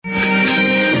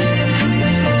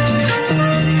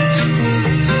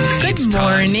Good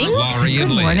morning. Laurie and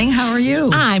Good Lynn. morning. How are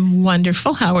you? I'm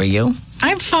wonderful. How are you?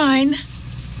 I'm fine.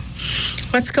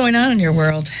 What's going on in your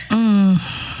world?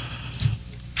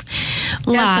 Got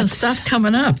some stuff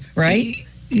coming up, right?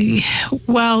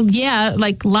 Well, yeah,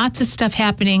 like lots of stuff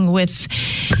happening with,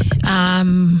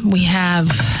 we have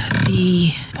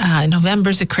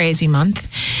November's a crazy month.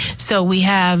 So we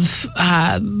have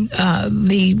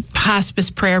the hospice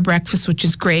prayer breakfast, which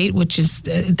is great,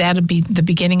 that'll be the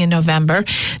beginning of November.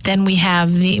 Then we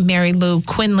have the Mary Lou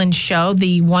Quinlan show,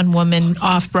 the one-woman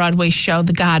off-Broadway show,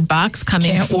 The God Box,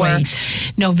 coming Can't for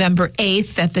wait. November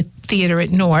 8th at the Theater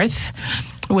at North,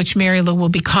 which Mary Lou will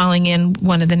be calling in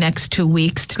one of the next 2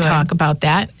 weeks to talk about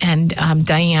that. And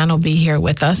Diane will be here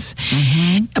with us,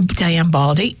 Diane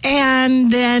Baldy.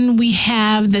 And then we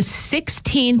have the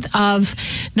 16th of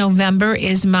November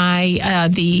is my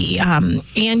the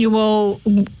annual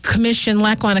commission,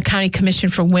 Lackawanna County Commission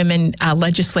for Women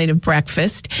legislative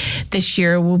breakfast. This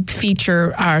year will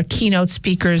feature our keynote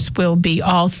speakers will be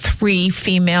all three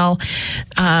female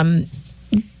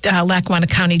Lackawanna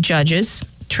County judges,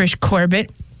 Trish Corbett,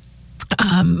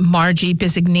 Margie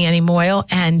Bizignani Moyle,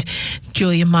 and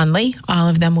Julia Munley. All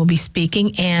of them will be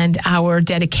speaking. And our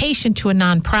dedication to a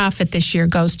nonprofit this year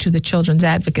goes to the Children's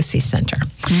Advocacy Center.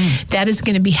 That is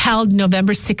going to be held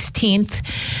November 16th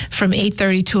from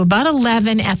 8:30 to about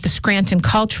 11 at the Scranton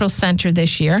Cultural Center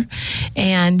this year.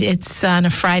 And it's on a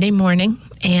Friday morning,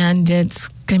 and it's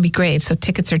going to be great. So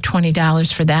tickets are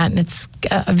 $20 for that, and it's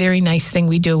a very nice thing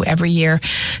we do every year,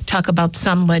 talk about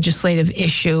some legislative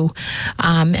issue.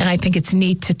 And I think it's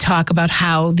neat to talk about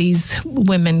how these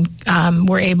women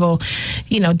were able,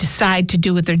 decide to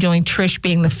do what they're doing. Trish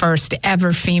being the first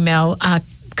ever female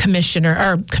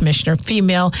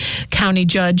female county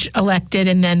judge elected,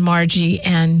 and then Margie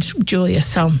and Julia.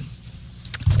 So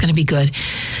it's going to be good.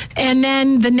 And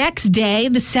then the next day,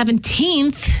 the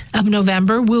 17th of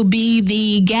November, will be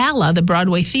the gala, the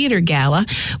Broadway Theater Gala,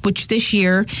 which this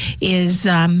year is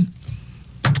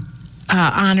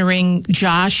honoring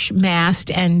Josh Mast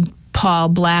and Paul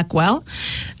Blackwell,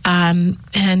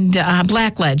 and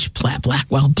Blackledge,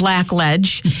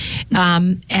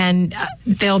 and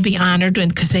they'll be honored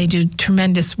because they do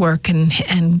tremendous work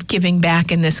and giving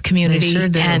back in this community. They sure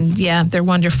do. And yeah, they're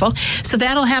wonderful. So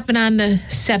that'll happen on the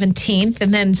 17th,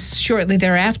 and then shortly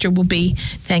thereafter will be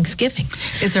Thanksgiving.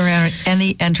 Is there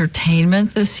any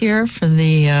entertainment this year for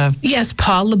the... Yes,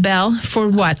 Paul LaBelle for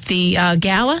what? The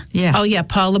gala? Yeah. Oh, yeah,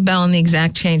 Paul LaBelle in the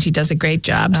Exact Change. He does a great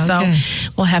job. Okay. So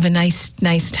we'll have a nice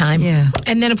time. Yeah.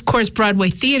 And then, of course, Broadway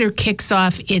Theater kicks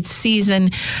off its season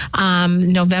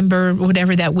November,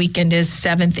 whatever that weekend is,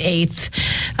 7th, 8th.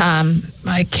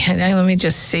 Let me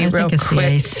just see real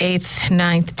quick. 8th,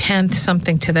 9th, 10th,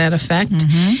 something to that effect.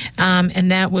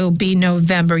 And that will be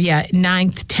November,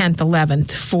 9th, 10th,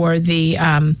 11th for the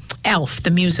Elf,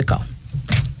 the musical.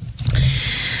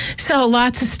 So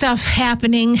lots of stuff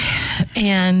happening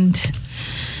and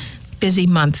busy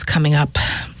months coming up.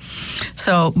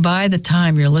 So by the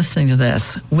time you're listening to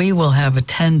this, we will have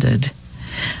attended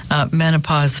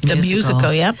Menopause the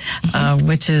musical, yep.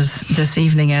 Which is this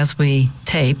evening as we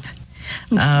tape.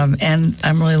 And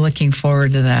I'm really looking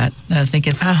forward to that. I think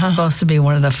it's supposed to be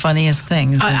one of the funniest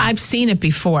things. I've seen it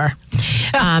before.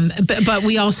 But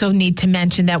we also need to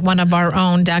mention that one of our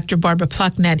own, Dr. Barbara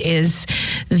Plucknett, is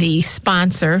the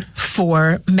sponsor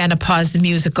for Menopause the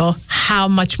Musical. How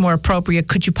much more appropriate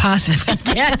could you possibly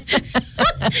get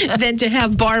than to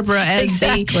have Barbara as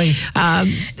the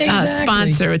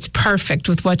sponsor? It's perfect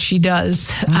with what she does,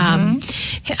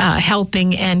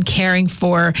 helping and caring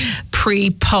for pre,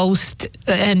 post,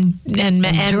 and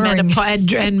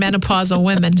menopausal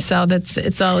women. So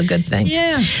it's all a good thing.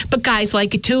 Yeah. But guys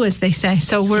like it too, as they say.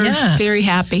 So we're very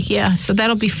happy. Yeah. So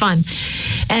that'll be fun.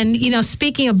 And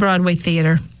speaking of Broadway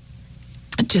theater,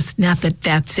 just not that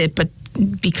that's it, but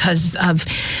because of,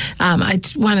 I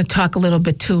want to talk a little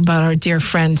bit too about our dear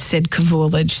friend Sid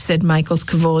Kavulage, Sid Michaels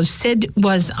Kavulage. Sid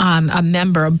was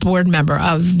a board member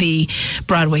of the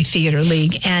Broadway Theater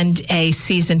League and a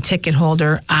season ticket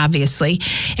holder, obviously.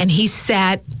 And he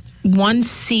sat one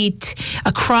seat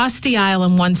across the aisle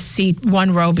and one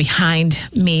row behind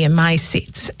me in my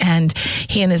seats. And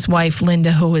he and his wife,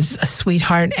 Linda, who is a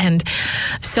sweetheart. And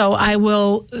so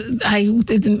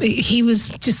he was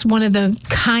just one of the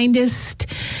kindest,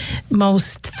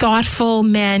 most thoughtful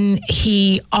men.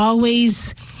 He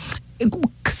always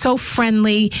so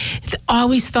friendly,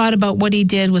 always thought about what he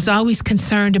did, was always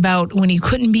concerned about when he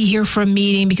couldn't be here for a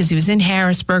meeting because he was in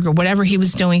Harrisburg or whatever he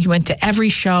was doing. He went to every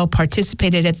show,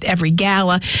 participated at every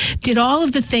gala, did all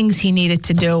of the things he needed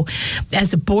to do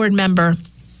as a board member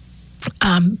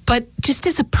But just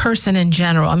as a person in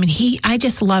general, I mean, I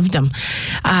just loved him.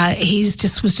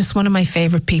 Was just one of my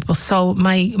favorite people. So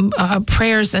my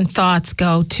prayers and thoughts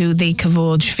go to the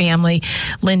Kavulj family.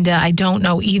 Linda, I don't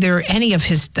know any of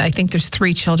his. I think there's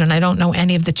 3 children. I don't know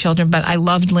any of the children, but I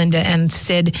loved Linda, and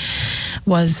Sid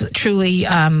was truly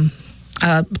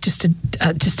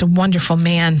just a wonderful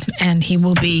man, and he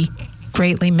will be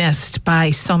greatly missed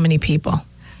by so many people.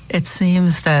 It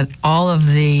seems that all of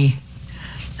the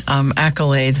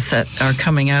accolades that are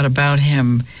coming out about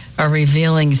him are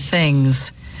revealing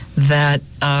things that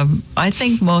I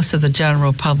think most of the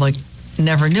general public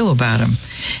never knew about him.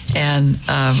 And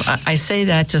I say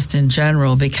that just in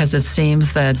general because it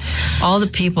seems that all the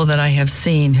people that I have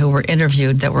seen who were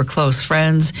interviewed that were close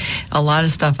friends, a lot of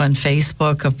stuff on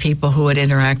Facebook of people who had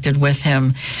interacted with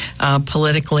him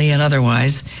politically and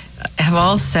otherwise, have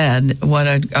all said what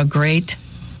a great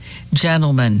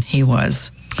gentleman he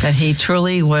was. That he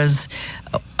truly was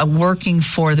working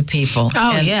for the people.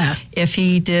 Oh, and yeah. If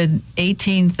he did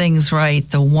 18 things right,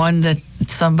 the one that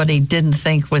somebody didn't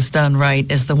think was done right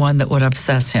is the one that would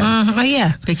obsess him. Oh,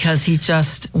 yeah. Because he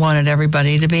just wanted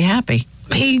everybody to be happy.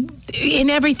 In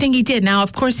everything he did. Now,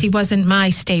 of course, he wasn't my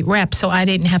state rep, so I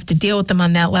didn't have to deal with him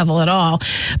on that level at all.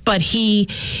 But he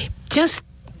just...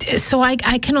 So I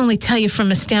can only tell you from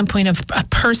a standpoint of a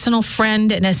personal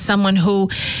friend and as someone who,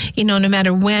 no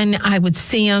matter when I would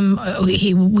see him,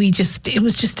 it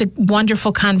was just a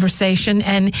wonderful conversation,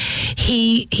 and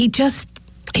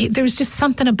there was just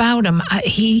something about him.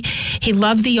 He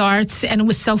loved the arts, and it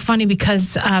was so funny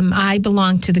because I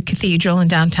belonged to the cathedral in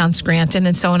downtown Scranton,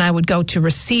 and so when I would go to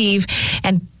receive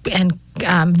and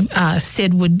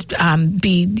Sid would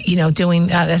be,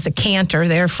 doing as a cantor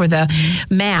there for the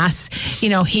mass.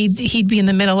 He'd be in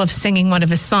the middle of singing one of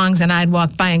his songs, and I'd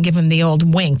walk by and give him the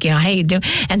old wink, hey, you doing?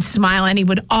 And smile. And he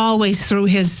would always, through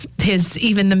his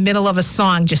even the middle of a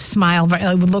song, just smile.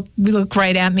 He would look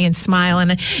right at me and smile,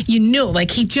 and you knew,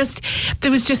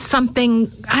 there was just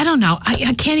something. I don't know.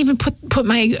 I can't even put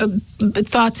my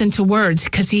thoughts into words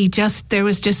because there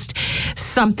was just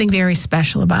something very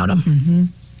special about him. Mm-hmm.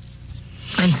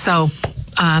 And so,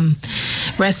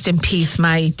 rest in peace,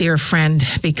 my dear friend,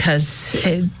 because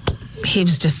he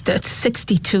was just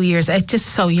 62 years, just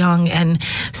so young and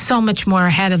so much more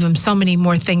ahead of him, so many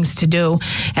more things to do.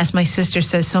 As my sister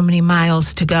says, so many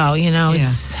miles to go,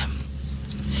 it's...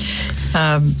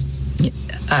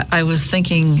 I was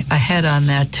thinking ahead on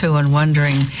that, too, and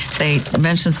wondering, they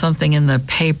mentioned something in the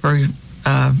paper,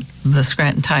 the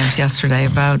Scranton Times yesterday,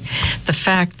 about the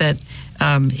fact that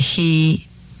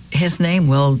his name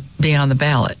will be on the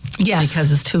ballot. Yes. Because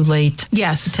it's too late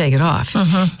to take it off.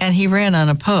 Mm-hmm. And he ran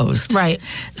unopposed. Right.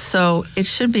 So it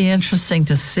should be interesting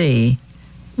to see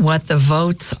what the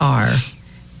votes are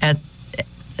at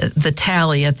the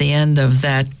tally at the end of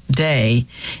that day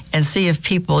and see if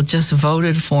people just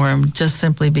voted for him just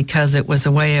simply because it was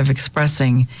a way of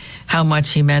expressing how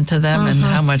much he meant to them and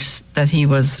how much that he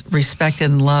was respected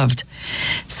and loved.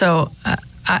 So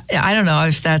I don't know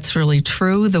if that's really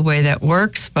true, the way that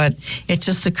works, but it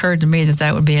just occurred to me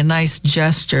that would be a nice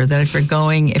gesture, that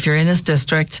if you're in his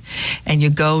district and you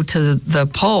go to the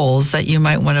polls, that you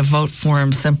might want to vote for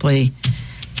him simply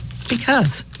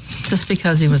just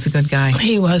because he was a good guy.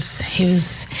 He was,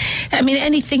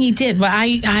 anything he did. Well,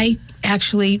 I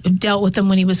actually dealt with him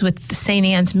when he was with St.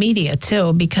 Anne's Media,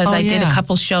 too, because I did a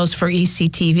couple shows for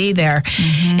ECTV there.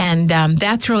 Mm-hmm. And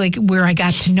that's really where I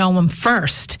got to know him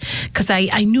first, because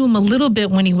I knew him a little bit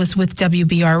when he was with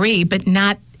WBRE, but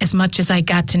not as much as I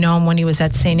got to know him when he was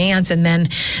at St. Anne's and then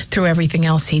through everything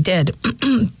else he did.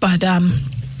 But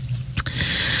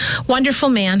wonderful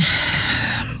man.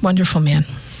 Wonderful man.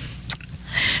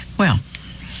 Well,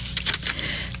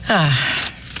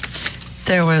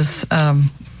 there was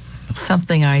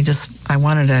something I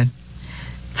wanted to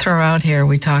throw out here.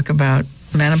 We talk about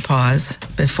menopause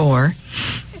before,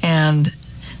 and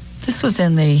this was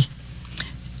in the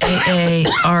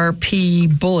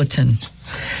AARP bulletin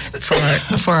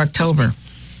for October.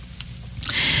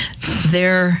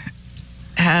 There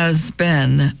has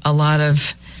been a lot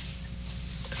of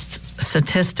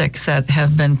statistics that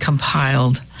have been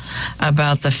compiled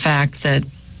about the fact that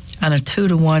on a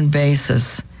 2-to-1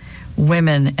 basis,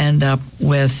 women end up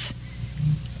with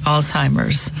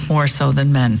Alzheimer's more so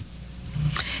than men.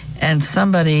 And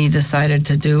somebody decided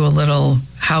to do a little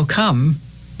how come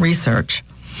research.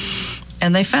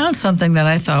 And they found something that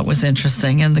I thought was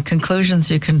interesting, and the conclusions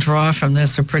you can draw from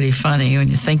this are pretty funny when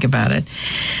you think about it.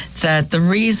 That the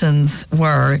reasons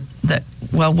were that,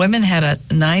 women had a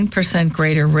 9%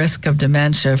 greater risk of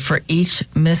dementia for each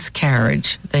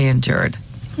miscarriage they endured.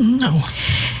 No.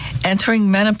 Entering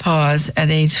menopause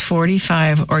at age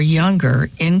 45 or younger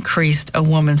increased a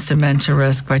woman's dementia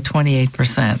risk by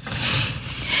 28%.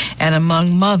 And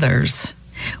among mothers,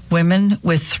 women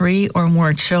with 3 or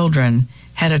more children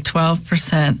had a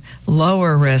 12%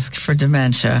 lower risk for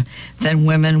dementia than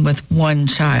women with 1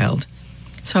 child.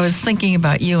 So I was thinking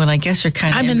about you, and I guess you're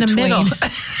kind of I'm in the between. middle.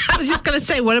 I was just going to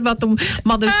say, what about the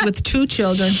mothers with 2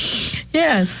 children?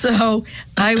 Yeah, so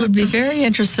I would be very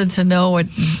interested to know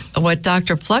what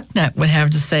Dr. Plucknett would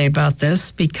have to say about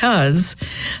this, because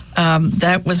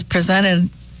that was presented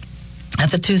at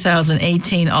the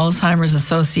 2018 Alzheimer's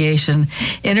Association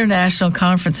International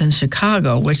Conference in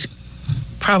Chicago, which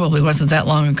probably wasn't that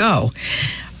long ago.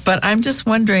 But I'm just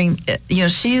wondering,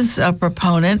 she's a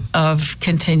proponent of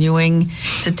continuing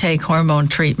to take hormone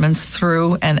treatments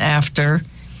through and after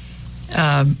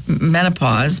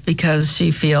menopause, because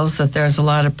she feels that there's a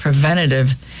lot of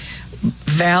preventative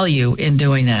value in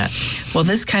doing that. Well,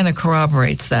 this kind of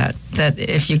corroborates that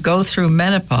if you go through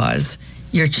menopause,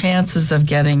 your chances of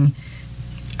getting,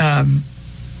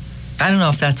 I don't know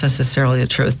if that's necessarily the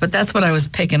truth, but that's what I was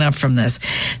picking up from this,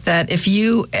 that if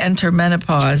you enter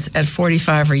menopause at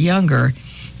 45 or younger,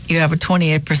 you have a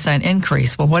 28%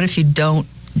 increase. Well, what if you don't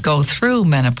go through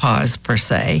menopause per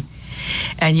se,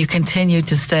 and you continue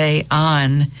to stay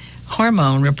on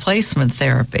hormone replacement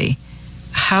therapy?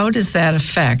 How does that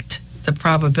affect the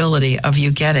probability of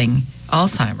you getting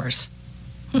Alzheimer's?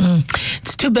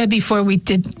 It's too bad we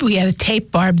had a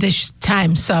tape, Barb, this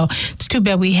time, so it's too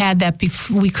bad we had that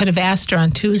before. We could have asked her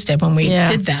on Tuesday when we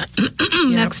did that.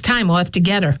 Next time we'll have to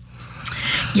get her.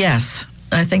 Yes,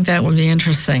 I think that would be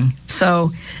interesting.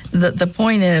 So the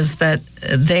point is that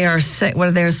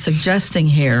what they're suggesting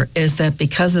here is that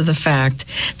because of the fact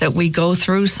that we go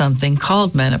through something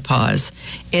called menopause,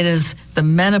 it is the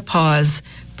menopause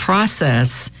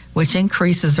process which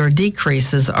increases or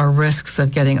decreases our risks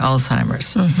of getting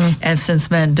Alzheimer's. Mm-hmm. And since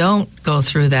men don't go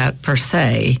through that per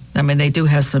se, I mean, they do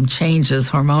have some changes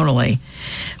hormonally.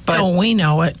 But we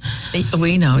know it.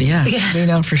 We know, yeah. We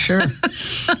know for sure.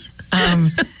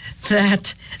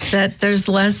 That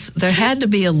there had to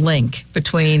be a link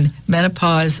between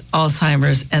menopause,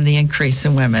 Alzheimer's, and the increase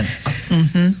in women.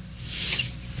 Mm-hmm.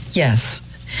 Yes.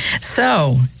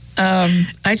 So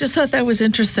I just thought that was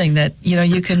interesting that,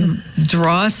 you can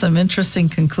draw some interesting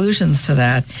conclusions to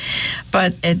that.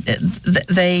 But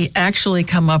they actually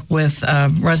come up with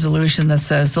a resolution that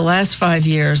says the last 5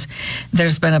 years,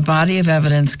 there's been a body of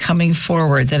evidence coming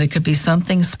forward that it could be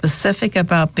something specific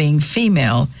about being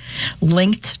female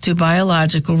linked to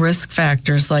biological risk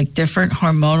factors like different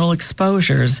hormonal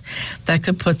exposures that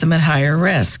could put them at higher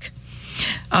risk.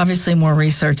 Obviously, more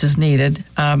research is needed,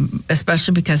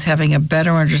 especially because having a better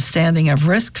understanding of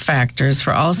risk factors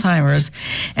for Alzheimer's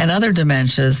and other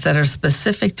dementias that are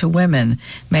specific to women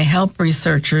may help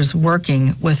researchers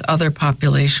working with other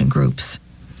population groups.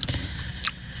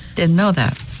 Didn't know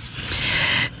that.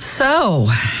 So,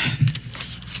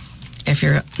 if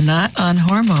you're not on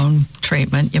hormone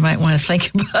treatment, you might want to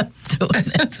think about doing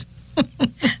it.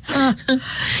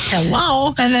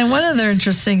 Hello. And then one other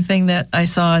interesting thing that I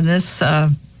saw in this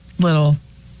little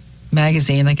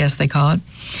magazine, I guess they call it,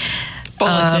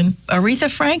 Bulletin.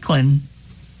 Aretha Franklin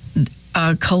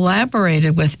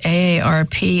collaborated with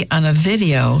AARP on a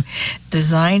video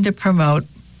designed to promote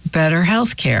better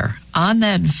health care. On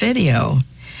that video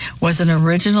was an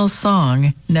original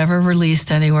song never released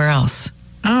anywhere else.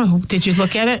 Oh, did you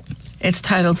look at it? It's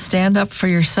titled Stand Up for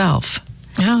Yourself.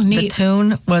 Oh, neat. The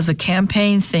tune was a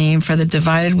campaign theme for the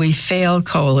Divided We Fail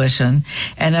Coalition,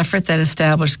 an effort that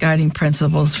established guiding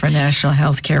principles for national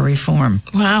health care reform.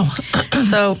 Wow.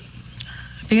 So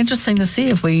it'd be interesting to see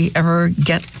if we ever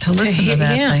get to listen to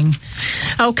that thing.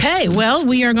 Okay, well,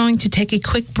 we are going to take a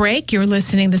quick break. You're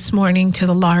listening this morning to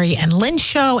the Laurie and Lynn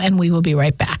Show, and we will be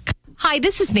right back. Hi,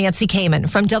 this is Nancy Kamen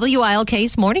from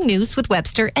WILK's Morning News with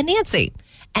Webster and Nancy.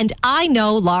 And I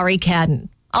know Laurie Cadden.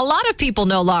 A lot of people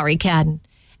know Laurie Cadden.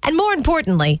 And more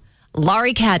importantly,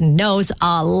 Laurie Cadden knows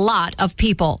a lot of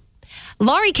people.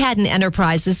 Laurie Cadden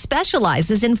Enterprises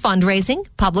specializes in fundraising,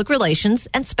 public relations,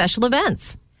 and special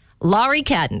events. Laurie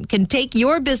Cadden can take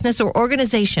your business or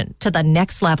organization to the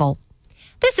next level.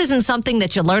 This isn't something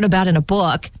that you learn about in a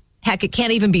book. Heck, it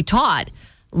can't even be taught.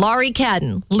 Laurie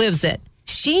Cadden lives it.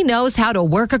 She knows how to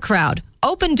work a crowd,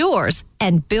 open doors,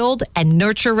 and build and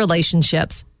nurture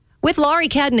relationships. With Laurie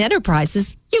Cadden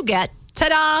Enterprises, you get,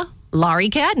 ta-da,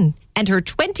 Laurie Cadden and her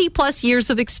 20-plus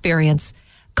years of experience.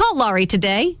 Call Laurie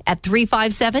today at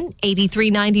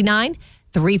 357-8399,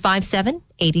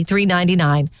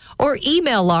 357-8399, or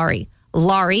email Laurie,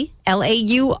 Laurie,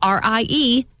 Laurie,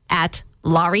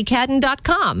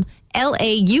 @lauriecadden.com,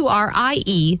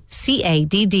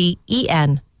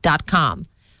 LaurieCadden.com.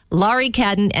 Laurie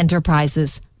Cadden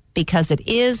Enterprises, because it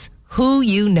is who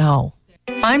you know.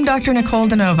 I'm Dr. Nicole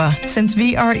DeNova. Since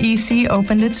VREC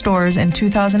opened its doors in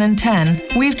 2010,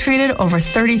 we've treated over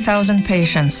 30,000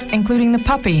 patients, including the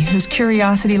puppy whose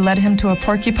curiosity led him to a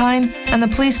porcupine, and the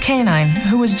police canine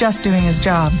who was just doing his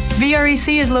job.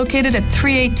 VREC is located at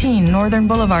 318 Northern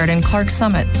Boulevard in Clark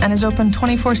Summit and is open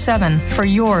 24/7 for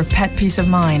your pet peace of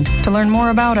mind. To learn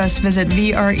more about us, visit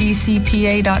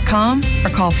VRECPA.com or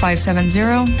call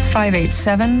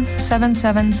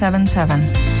 570-587-7777.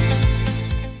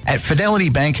 At Fidelity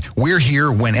Bank, we're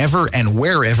here whenever and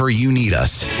wherever you need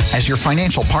us. As your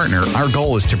financial partner, our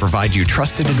goal is to provide you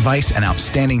trusted advice and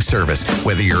outstanding service,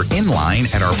 whether you're in line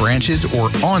at our branches or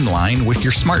online with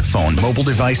your smartphone, mobile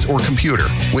device, or computer.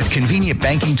 With convenient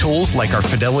banking tools like our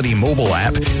Fidelity mobile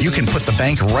app, you can put the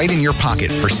bank right in your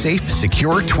pocket for safe,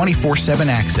 secure, 24/7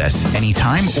 access,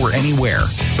 anytime or anywhere.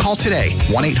 Call today,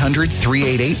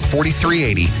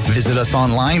 1-800-388-4380. Visit us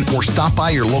online or stop by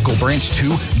your local branch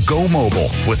to go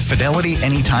mobile with Fidelity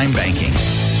Anytime Banking.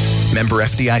 Member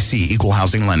FDIC, Equal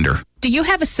Housing Lender. Do you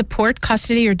have a support,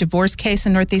 custody, or divorce case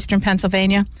in northeastern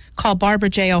Pennsylvania? Call Barbara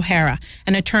J. O'Hara,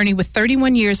 an attorney with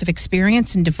 31 years of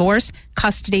experience in divorce,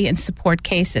 custody, and support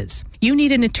cases. You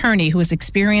need an attorney who is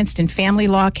experienced in family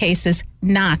law cases,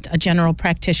 not a general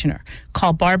practitioner.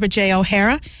 Call Barbara J.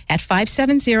 O'Hara at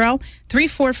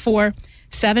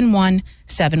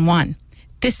 570-344-7171.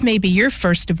 This may be your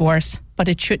first divorce, but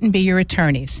it shouldn't be your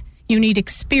attorney's. You need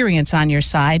experience on your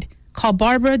side. Call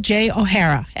Barbara J.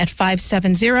 O'Hara at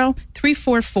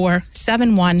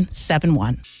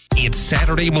 570-344-7171. It's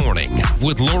Saturday morning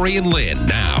with Laurie and Lynn.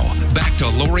 Now, back to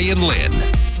Laurie and Lynn.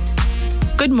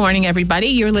 Good morning, everybody.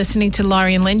 You're listening to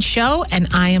Laurie and Lynn Show, and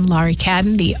I am Laurie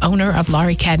Cadden, the owner of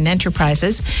Laurie Cadden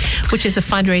Enterprises, which is a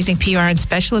fundraising, PR, and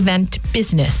special event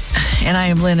business. And I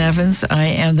am Lynn Evans. I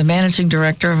am the managing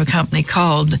director of a company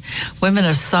called Women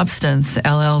of Substance,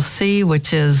 LLC,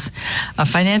 which is a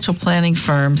financial planning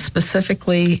firm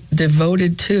specifically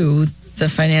devoted to the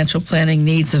financial planning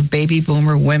needs of baby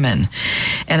boomer women.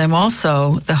 And I'm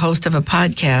also the host of a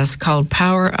podcast called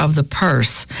Power of the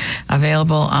Purse,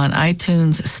 available on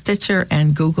iTunes, Stitcher,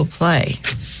 and Google Play.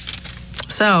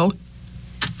 So,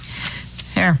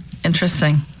 here,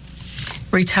 interesting.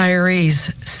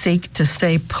 Retirees seek to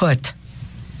stay put.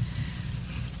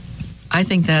 I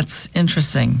think that's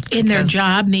interesting. In their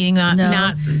job, meaning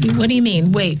not, what do you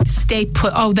mean? Wait, stay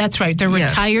put. Oh, that's right. They're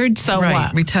retired, so right.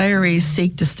 what? Retirees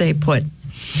seek to stay put.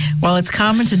 Well, it's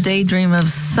common to daydream of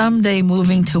someday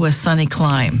moving to a sunny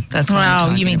clime. That's what I'm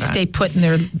talking you mean about. Stay put in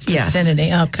their vicinity.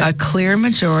 Yes. Okay. A clear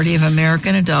majority of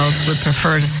American adults would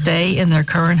prefer to stay in their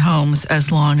current homes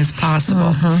as long as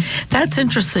possible. Mm-hmm. That's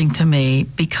interesting to me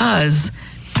because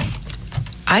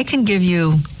I can give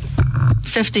you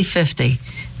 50-50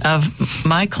 of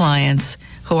my clients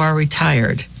who are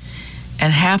retired,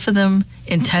 and half of them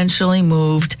intentionally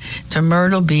moved to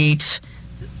Myrtle Beach,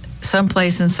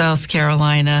 someplace in South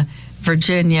Carolina,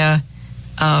 Virginia,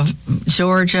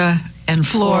 Georgia, and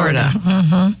Florida.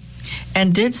 Mm-hmm.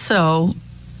 And did so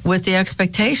with the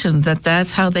expectation that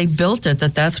that's how they built it,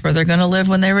 that that's where they're going to live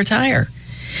when they retire.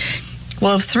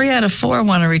 Well, if 3 out of 4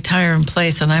 want to retire in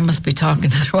place, then I must be talking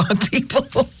to the wrong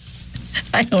people.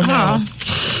 I don't know.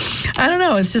 I don't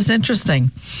know. It's just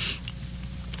interesting.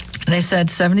 They said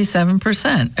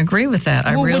 77% agree with that.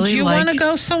 Well, would you want to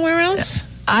go somewhere else?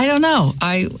 I don't know.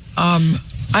 I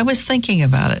was thinking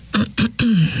about it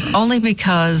only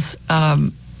because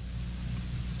when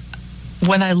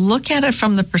I look at it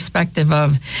from the perspective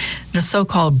of the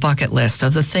so-called bucket list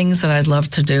of the things that I'd love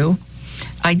to do,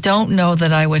 I don't know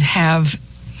that I would have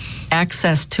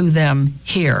access to them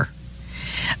here.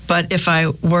 But if I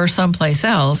were someplace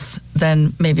else,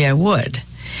 then maybe I would.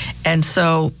 And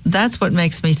so that's what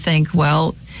makes me think,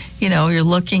 well, you know, you're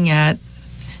looking at,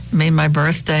 I mean, my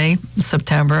birthday,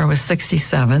 September, I was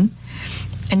 67.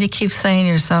 And you keep saying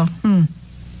to yourself, you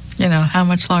know, how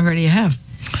much longer do you have?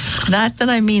 Not that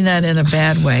I mean that in a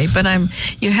bad way, but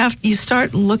you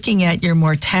start looking at your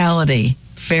mortality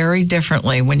very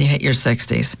differently when you hit your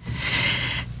 60s.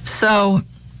 So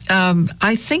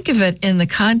I think of it in the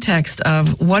context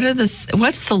of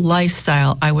what's the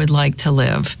lifestyle I would like to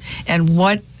live, and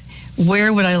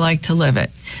where would I like to live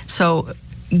it? So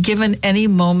given any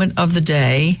moment of the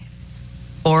day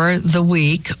or the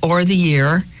week or the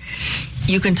year,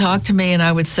 you can talk to me and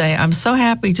I would say, I'm so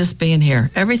happy just being here.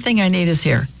 Everything I need is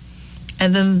here.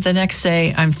 And then the next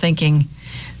day I'm thinking,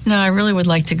 No, I really would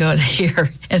like to go to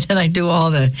here. And then I do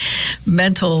all the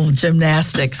mental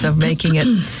gymnastics of making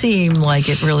it seem like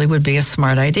it really would be a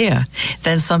smart idea.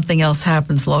 Then something else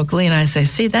happens locally, and I say,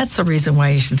 see, that's the reason why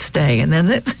you should stay. And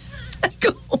then I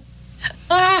go,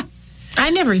 I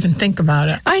never even think about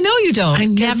it. I know you don't. I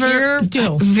never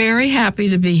do. I'm very happy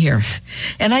to be here.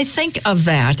 And I think of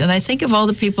that, and I think of all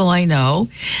the people I know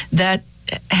that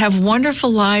have wonderful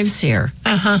lives here.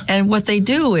 And what they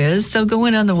do is they'll go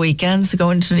in on the weekends,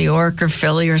 go into New York or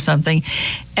Philly or something,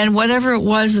 and whatever it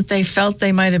was that they felt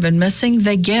they might have been missing,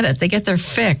 they get it. They get their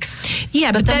fix.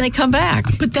 Yeah, but then they come back.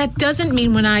 But that doesn't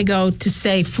mean when I go to,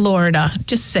 say, Florida,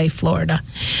 just say Florida,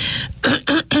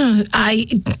 I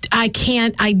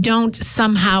don't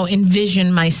somehow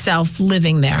envision myself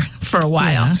living there for a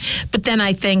while. Yeah. But then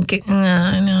I think,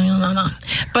 no.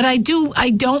 But I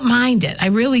don't mind it. I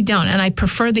really don't. And I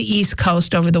prefer the East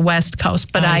Coast over the West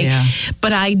Coast. But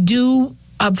I do,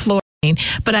 Florida,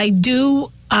 but I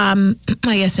do, I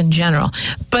guess in general,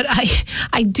 but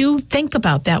I do think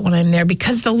about that when I'm there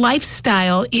because the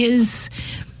lifestyle is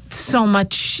so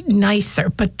much nicer.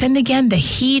 But then again, that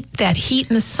heat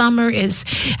in the summer is,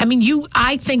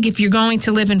 I think if you're going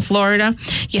to live in Florida,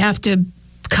 you have to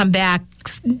come back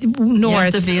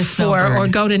north to be a snowbird. or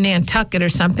go to Nantucket or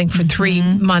something for 3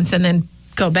 months and then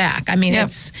go back.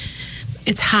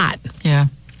 It's hot. Yeah.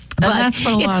 But that's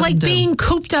what a lot it's of like them do. being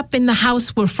cooped up in the house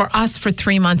for us for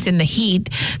 3 months in the heat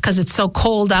because it's so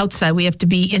cold outside. We have to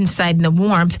be inside in the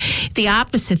warmth. The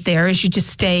opposite there is you just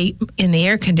stay in the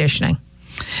air conditioning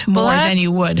more than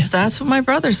you would. That's what my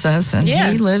brother says. And Yeah.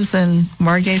 he lives in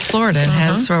Margate, Florida, and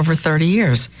has for over 30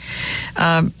 years.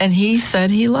 And he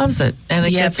said he loves it. And it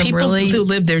gets him people really, who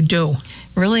live there do.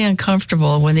 really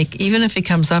uncomfortable when even if he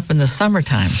comes up in the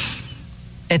summertime.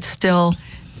 It's still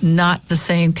not the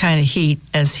same kind of heat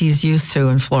as he's used to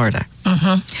in Florida.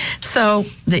 So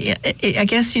I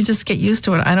guess you just get used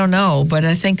to it. I don't know, but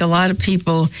I think a lot of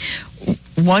people,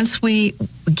 once we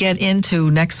get into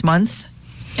next month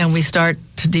and we start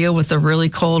to deal with the really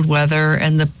cold weather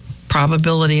and the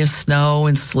probability of snow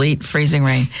and sleet, freezing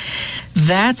rain,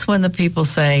 that's when the people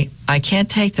say, I can't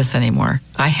take this anymore.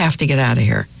 I have to get out of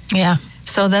here. Yeah.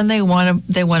 So then they want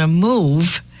to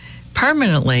move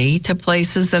permanently to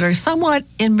places that are somewhat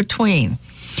in between,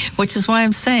 which is why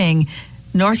I'm saying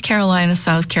North Carolina,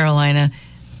 South Carolina,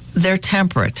 they're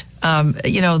temperate.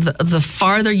 The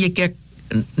farther you get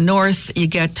north, you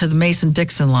get to the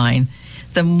Mason-Dixon line,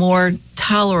 the more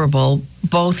tolerable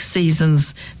both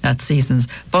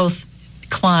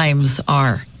climes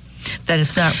are. That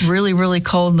it's not really, really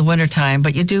cold in the wintertime,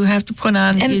 but you do have to put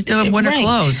on, you do have winter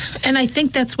clothes. And I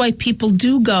think that's why people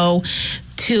do go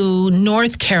to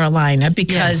North Carolina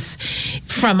because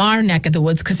from our neck of the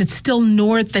woods, because it's still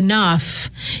north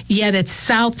enough, yet it's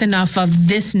south enough of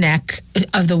this neck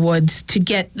of the woods to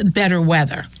get better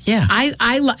weather. Yeah.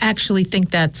 I actually think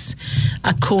that's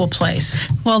a cool place.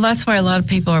 Well, that's why a lot of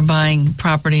people are buying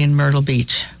property in Myrtle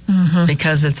Beach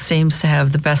because it seems to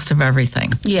have the best of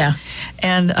everything. Yeah.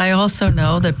 And I also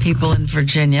know that people in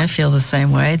Virginia feel the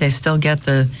same way. They still get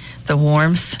the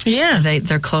warmth. Yeah.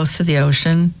 They're close to the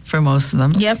ocean for most of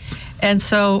them. Yep. And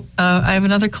so I have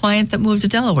another client that moved to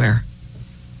Delaware.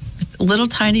 Little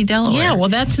tiny Delaware. Yeah, well,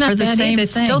 that's not for the bad same either.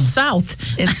 It's thing. still south.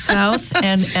 It's south,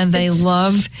 and they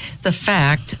love the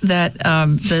fact that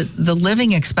the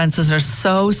living expenses are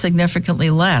so significantly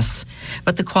less,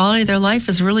 but the quality of their life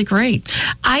is really great.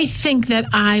 I think that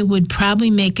I would probably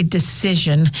make a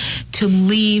decision to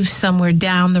leave somewhere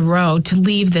down the road, to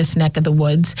leave this neck of the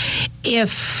woods,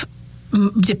 if,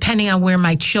 depending on where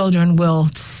my children will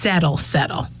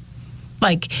settle.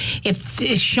 Like if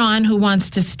Sean, who wants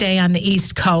to stay on the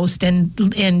East Coast and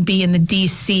be in the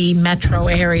D.C. metro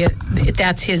area,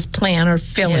 that's his plan, or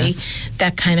Philly,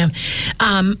 that kind of,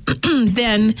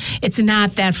 then it's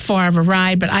not that far of a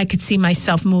ride, but I could see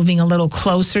myself moving a little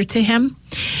closer to him.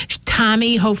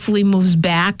 Tommy hopefully moves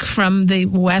back from the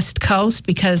West Coast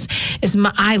because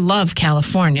I love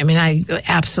California. I mean, I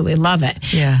absolutely love it.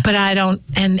 Yeah. But I don't,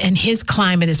 and his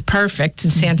climate is perfect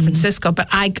in San Francisco, but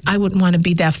I wouldn't want to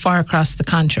be that far across the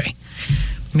country.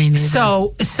 Me neither.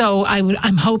 So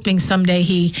I'm hoping someday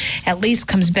he at least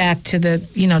comes back to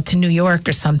to New York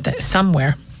or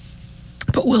somewhere.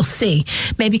 But we'll see.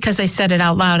 Maybe because I said it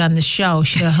out loud on the show,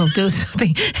 he'll do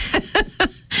something.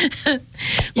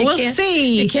 We'll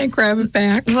see. You can't grab it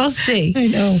back. We'll see. I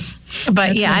know.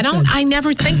 But I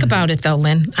never think about it though,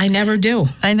 Lynn. I never do.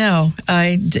 I know.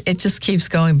 It just keeps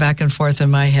going back and forth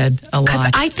in my head a lot. Because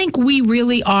I think we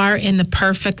really are in the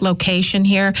perfect location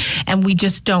here, and we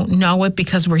just don't know it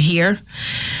because we're here.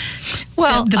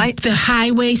 Well, the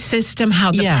highway system,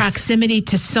 how the proximity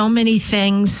to so many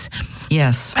things.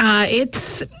 Yes. And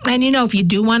if you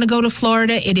do want to go to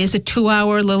Florida, it is a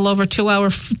little over 2 hour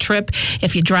trip.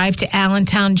 If you drive to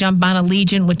Allentown, jump on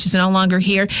Allegiant, which is no longer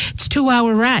here, it's a 2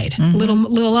 hour ride,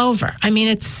 little over. I mean,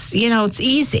 it's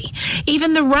easy.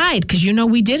 Even the ride, because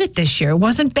we did it this year, it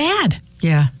wasn't bad.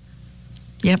 Yeah.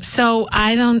 Yep. So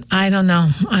I don't know.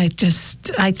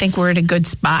 I think we're at a good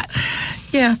spot.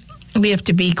 Yeah. We have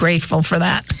to be grateful for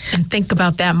that and think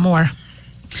about that more.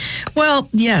 Well,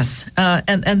 yes,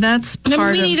 and that's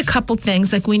part we need a couple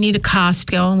things, like we need a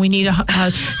Costco and we need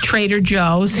a Trader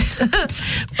Joe's,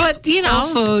 but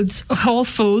Whole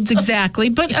Foods, exactly.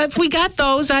 But if we got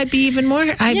those, I'd be even more.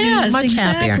 I'd be much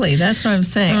happier. That's what I'm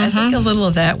saying. I think a little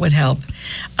of that would help.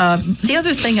 The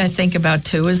other thing I think about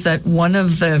too is that one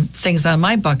of the things on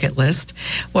my bucket list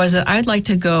was that I'd like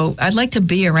to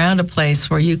be around a place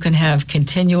where you can have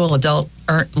continual adult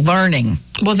learning.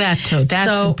 Well, that too.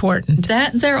 That's important.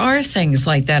 There are things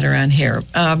like that around here,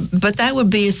 but that would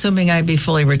be assuming I'd be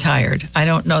fully retired. I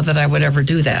don't know that I would ever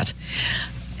do that,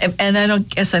 and I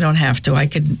don't have to. I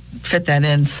could fit that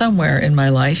in somewhere in my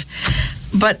life.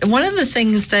 But one of the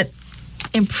things that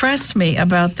impressed me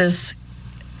about this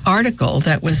article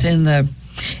that was in the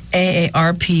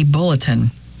AARP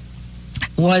bulletin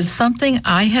was something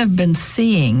I have been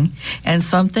seeing and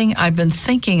something I've been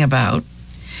thinking about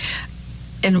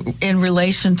in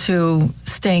relation to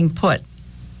staying put,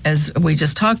 as we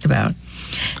just talked about.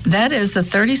 That is that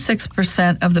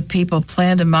 36% of the people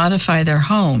plan to modify their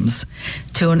homes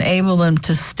to enable them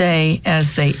to stay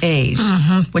as they age,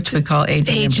 which we call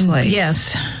aging in place.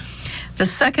 Yes. The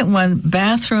second one,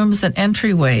 bathrooms and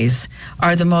entryways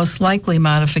are the most likely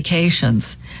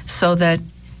modifications, so that,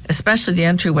 especially the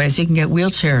entryways, you can get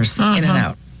wheelchairs in and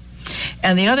out.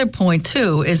 And the other point,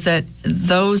 too, is that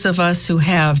those of us who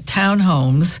have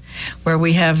townhomes where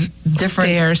we have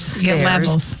different stairs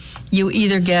levels, you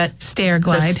either get stair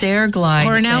glide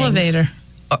or an elevator.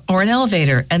 Or an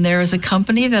elevator. And there is a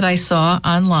company that I saw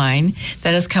online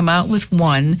that has come out with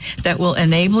one that will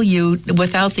enable you,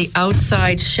 without the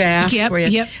outside shaft,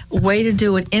 way to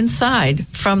do it inside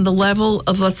from the level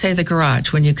of, let's say, the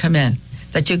garage when you come in,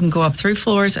 that you can go up 3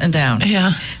 floors and down.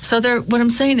 Yeah. So what I'm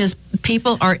saying is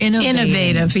people are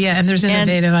innovative. Yeah, and there's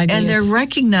innovative ideas. And they're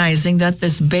recognizing that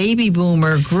this baby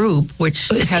boomer group, which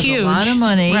has huge, a lot of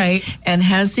money right, and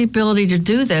has the ability to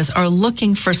do this, are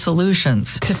looking for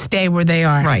solutions. To stay where they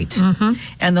are. Right.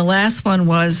 And the last one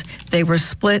was they were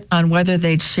split on whether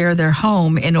they'd share their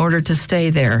home in order to stay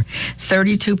there.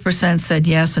 32% said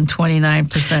yes and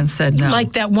 29% said no.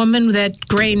 Like that woman, that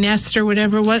gray nest or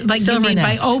whatever it was. Like Silver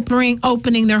Nest. By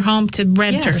opening their home to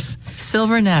renters. Yes.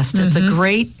 Silver Nest. It's a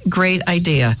great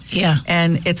idea. Yeah.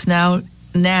 And it's now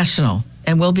national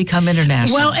and will become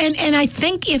international. Well, and I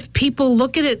think if people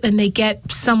look at it and they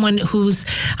get someone who's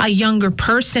a younger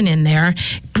person in there,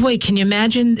 boy, can you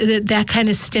imagine that kind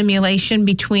of stimulation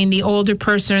between the older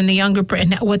person and the younger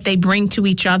person, and what they bring to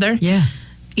each other? Yeah.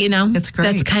 It's great.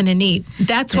 That's kind of neat.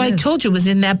 That's why I told you it was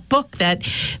in that book,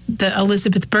 the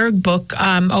Elizabeth Berg book,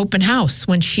 Open House,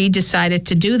 when she decided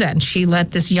to do that and she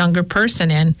let this younger person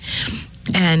in.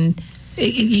 And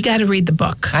you got to read the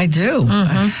book. I do.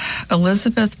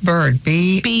 Elizabeth Berg,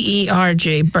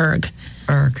 B-E-R-G, Berg.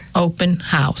 Open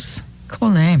House.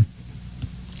 Cool name.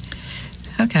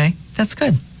 Okay, that's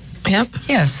good. Yep.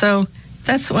 Yeah, so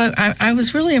that's what I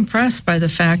was really impressed by, the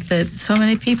fact that so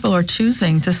many people are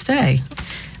choosing to stay,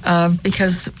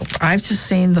 because I've just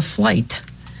seen the flight.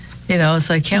 It's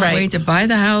like, can't wait to buy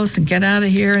the house and get out of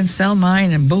here and sell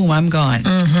mine, and boom, I'm gone.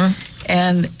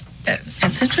 And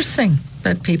it's interesting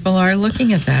that people are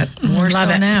looking at that more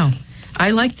so now.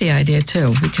 I like the idea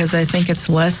too, because I think it's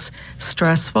less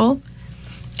stressful.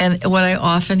 And what I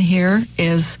often hear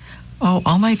is,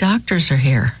 all my doctors are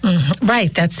here.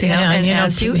 Right, that's and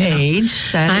as you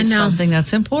age, that is something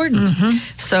that's important.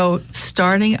 So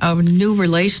starting a new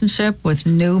relationship with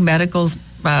new medical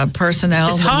personnel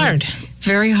is hard.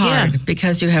 Very hard,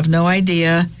 because you have no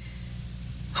idea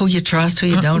who you trust, who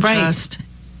you don't trust.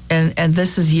 And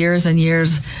this is years and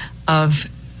years of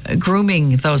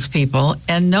grooming those people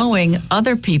and knowing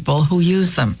other people who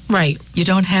use them. Right. You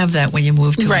don't have that when you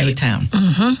move to a new town.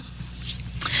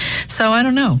 So I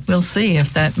don't know. We'll see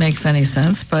if that makes any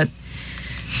sense. But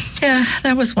yeah,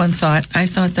 that was one thought. I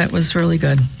thought that was really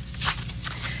good.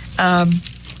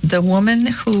 The woman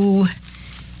who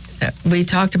we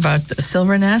talked about, the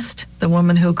Silver Nest, the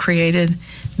woman who created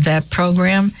that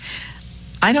program,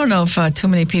 I don't know if too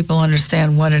many people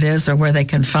understand what it is or where they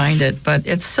can find it, but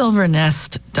it's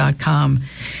silvernest.com.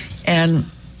 And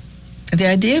the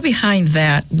idea behind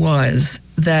that was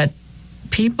that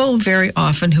people very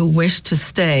often who wish to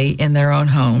stay in their own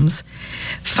homes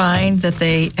find that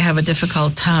they have a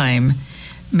difficult time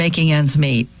making ends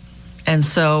meet. And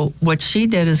so what she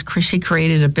did is she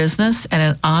created a business and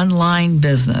an online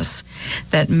business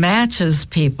that matches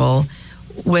people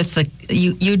with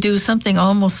you do something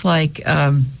almost like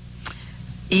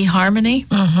eHarmony,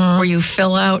 where you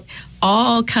fill out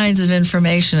all kinds of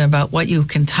information about what you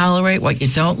can tolerate, what you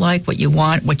don't like, what you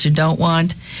want, what you don't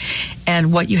want,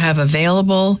 and what you have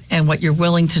available and what you're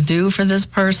willing to do for this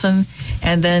person.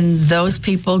 And then those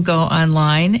people go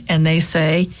online and they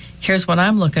say, here's what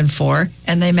I'm looking for,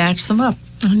 and they match them up.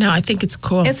 No, I think it's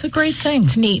cool. It's a great thing.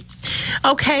 It's neat.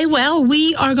 Okay, well,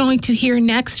 we are going to hear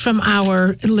next from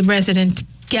our resident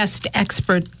guest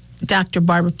expert, Dr.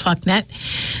 Barbara Plucknett.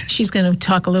 She's going to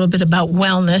talk a little bit about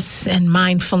wellness and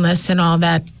mindfulness and all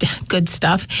that good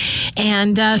stuff.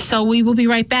 And so we will be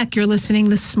right back. You're listening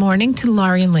this morning to the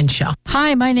Laurie and Lynn Show.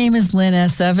 Hi, my name is Lynn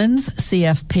S. Evans,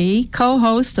 CFP,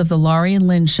 co-host of the Laurie and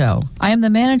Lynn Show. I am the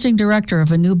managing director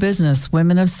of a new business,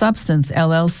 Women of Substance,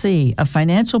 LLC, a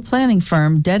financial planning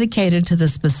firm dedicated to the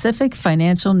specific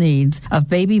financial needs of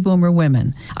baby boomer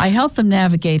women. I help them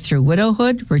navigate through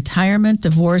widowhood, retirement,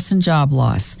 divorce, and job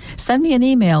loss. Send me an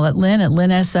email at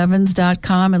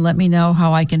lynn@lynnsevans.com and let me know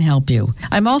how I can help you.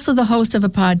 I'm also the host of a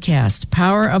podcast,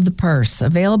 Power of the Purse,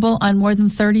 available on more than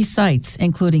 30 sites,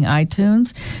 including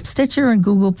iTunes, Stitcher, and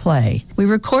Google Play. We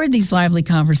record these lively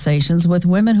conversations with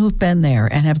women who've been there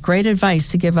and have great advice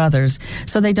to give others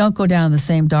so they don't go down the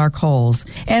same dark holes.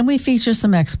 And we feature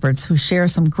some experts who share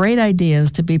some great ideas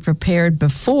to be prepared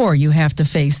before you have to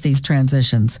face these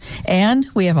transitions. And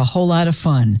we have a whole lot of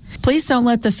fun. Please don't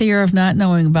let the fear of not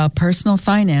knowing about personal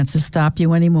finances stop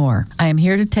you anymore. I am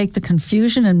here to take the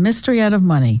confusion and mystery out of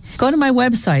money. Go to my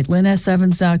website,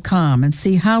 lynnsevans.com, and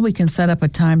see how we can set up a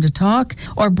time to talk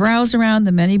or browse around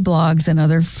the many blogs and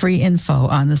other free info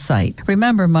on the site.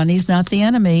 Remember, money's not the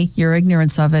enemy. Your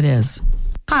ignorance of it is.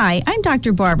 Hi, I'm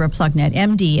Dr. Barbara Plucknett,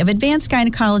 MD, of Advanced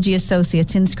Gynecology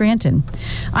Associates in Scranton.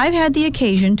 I've had the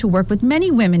occasion to work with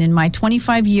many women in my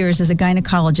 25 years as a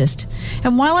gynecologist.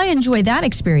 And while I enjoy that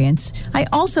experience, I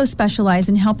also specialize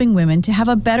in helping women to have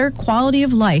a better quality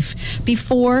of life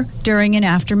before, during, and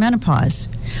after menopause.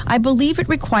 I believe it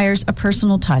requires a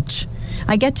personal touch.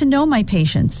 I get to know my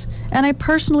patients, and I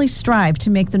personally strive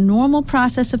to make the normal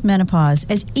process of menopause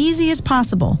as easy as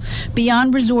possible,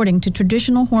 beyond resorting to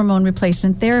traditional hormone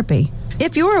replacement therapy.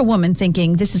 If you're a woman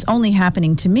thinking this is only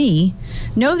happening to me,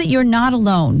 know that you're not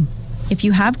alone. If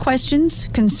you have questions,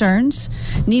 concerns,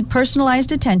 need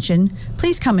personalized attention,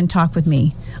 please come and talk with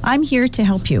me. I'm here to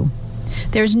help you.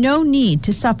 There's no need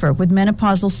to suffer with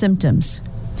menopausal symptoms.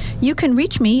 You can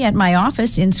reach me at my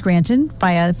office in Scranton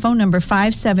via phone number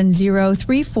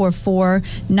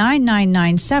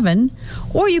 570-344-9997,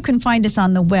 or you can find us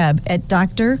on the web at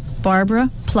Dr.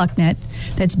 Barbara Plucknett.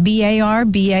 That's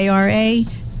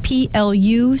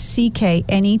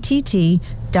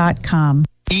BARBARAPLUCKNETT.com.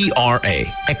 ERA,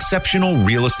 Exceptional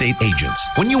Real Estate Agents.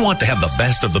 When you want to have the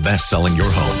best of the best selling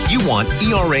your home, you want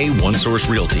ERA One Source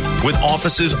Realty. With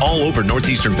offices all over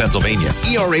northeastern Pennsylvania,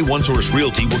 ERA One Source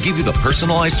Realty will give you the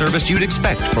personalized service you'd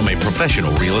expect from a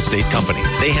professional real estate company.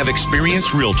 They have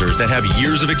experienced realtors that have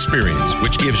years of experience,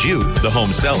 which gives you, the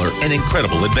home seller, an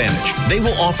incredible advantage. They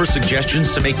will offer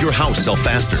suggestions to make your house sell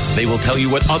faster. They will tell you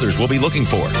what others will be looking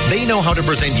for. They know how to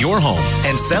present your home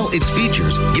and sell its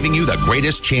features, giving you the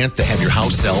greatest chance to have your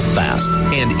house sell fast.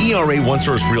 And ERA One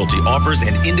Source Realty offers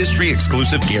an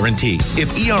industry-exclusive guarantee.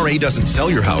 If ERA doesn't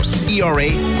sell your house, ERA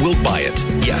will buy it.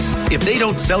 Yes, if they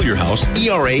don't sell your house,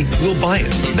 ERA will buy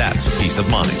it. That's peace of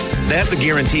mind. That's a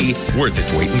guarantee worth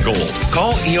its weight in gold.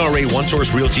 Call ERA One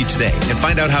Source Realty today and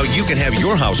find out how you can have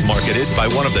your house marketed by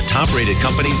one of the top-rated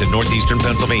companies in northeastern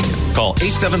Pennsylvania. Call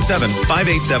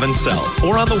 877-587-SELL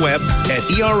or on the web at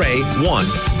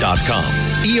ERA1.com.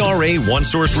 ERA One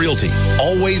Source Realty,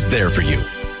 always there for you.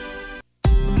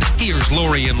 Here's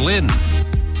Laurie and Lynn.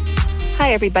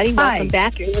 Hi, everybody. Welcome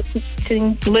back. You're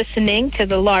listening to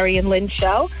the Laurie and Lynn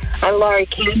Show. I'm Laurie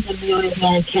Cadden. I'm the owner of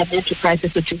Cadden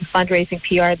Enterprises, which is fundraising,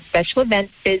 PR, and special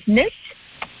event business.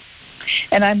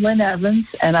 And I'm Lynn Evans,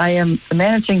 and I am the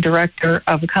managing director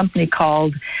of a company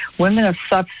called Women of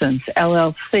Substance,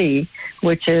 LLC,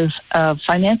 which is a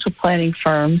financial planning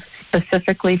firm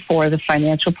specifically for the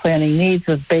financial planning needs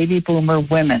of baby boomer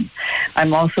women.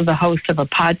 I'm also the host of a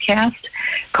podcast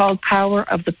called Power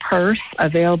of the Purse,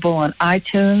 available on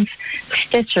iTunes,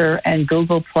 Stitcher, and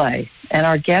Google Play. And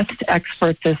our guest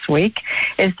expert this week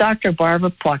is Dr. Barbara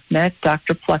Plucknett.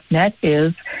 Dr. Plucknett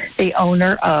is the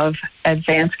owner of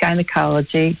Advanced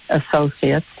Gynecology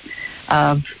Associates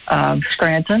of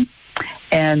Scranton.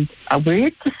 And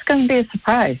we're just going to be a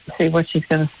surprise to see what she's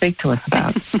going to speak to us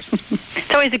about.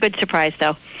 It's always a good surprise,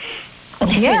 though.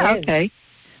 Yeah, okay.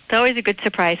 It's always a good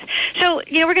surprise. So,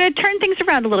 we're going to turn things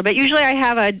around a little bit. Usually I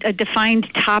have a defined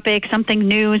topic, something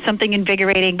new, something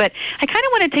invigorating, but I kind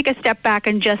of want to take a step back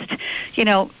and just,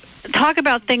 talk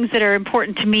about things that are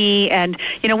important to me. And,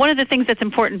 one of the things that's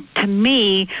important to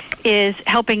me is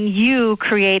helping you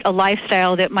create a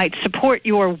lifestyle that might support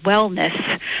your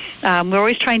wellness. We're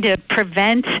always trying to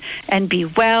prevent and be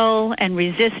well and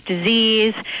resist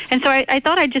disease. And so I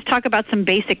thought I'd just talk about some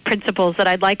basic principles that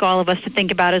I'd like all of us to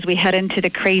think about as we head into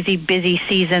the crazy busy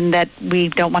season that we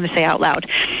don't want to say out loud.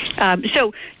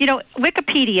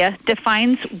 Wikipedia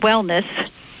defines wellness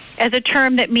as a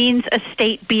term that means a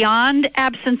state beyond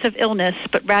absence of illness,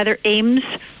 but rather aims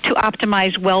to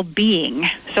optimize well-being.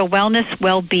 So wellness,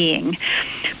 well-being.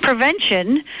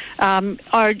 Prevention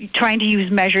are trying to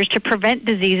use measures to prevent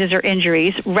diseases or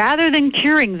injuries rather than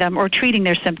curing them or treating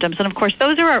their symptoms. And, of course,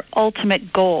 those are our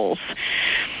ultimate goals.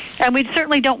 And we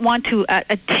certainly don't want to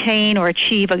attain or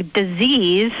achieve a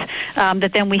disease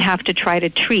that then we have to try to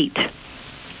treat.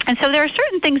 And so there are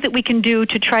certain things that we can do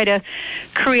to try to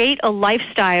create a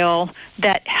lifestyle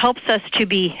that helps us to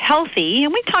be healthy.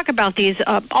 And we talk about these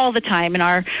all the time in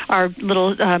our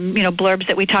little blurbs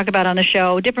that we talk about on the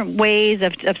show, different ways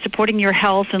of supporting your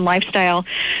health and lifestyle.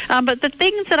 But the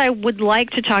things that I would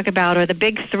like to talk about are the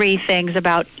big three things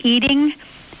about eating,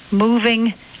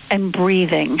 moving, and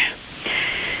breathing.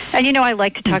 And, I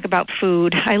like to talk about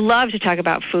food. I love to talk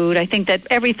about food. I think that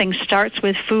everything starts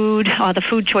with food, the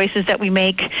food choices that we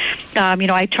make.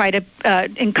 I try to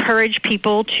encourage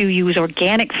people to use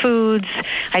organic foods.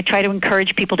 I try to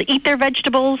encourage people to eat their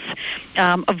vegetables,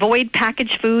 avoid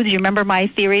packaged foods. You remember my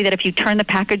theory that if you turn the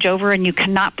package over and you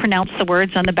cannot pronounce the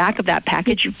words on the back of that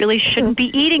package, you really shouldn't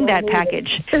be eating that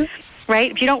package,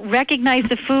 right? If you don't recognize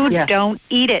the food, don't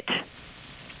eat it.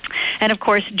 And, of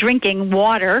course, drinking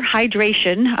water,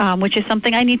 hydration, which is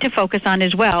something I need to focus on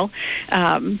as well,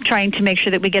 trying to make sure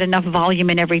that we get enough volume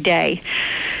in every day.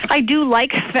 I do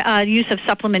like use of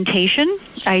supplementation.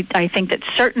 I think that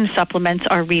certain supplements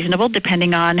are reasonable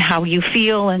depending on how you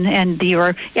feel and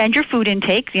your food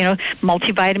intake.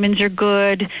 Multivitamins are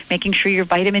good, making sure your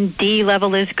vitamin D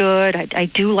level is good. I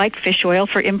do like fish oil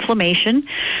for inflammation.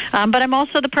 But I'm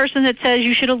also the person that says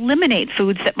you should eliminate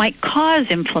foods that might cause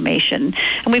inflammation.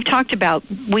 And we've talked about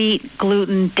wheat,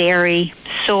 gluten, dairy,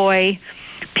 soy.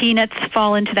 Peanuts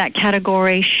fall into that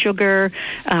category, sugar,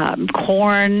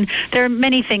 corn. There are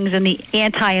many things in the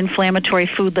anti-inflammatory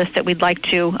food list that we'd like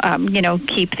to,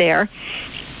 keep there.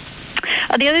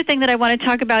 The other thing that I want to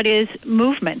talk about is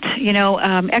movement.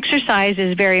 Exercise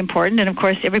is very important, and of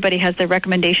course everybody has their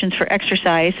recommendations for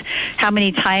exercise, how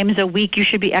many times a week you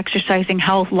should be exercising,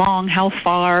 how long, how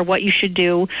far, what you should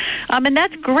do. And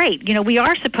that's great. We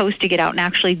are supposed to get out and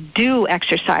actually do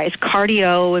exercise,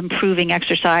 cardio, improving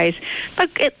exercise, but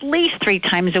at least 3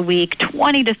 times a week,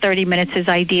 20 to 30 minutes is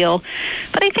ideal.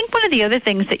 But I think one of the other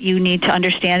things that you need to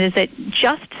understand is that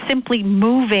just simply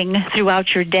moving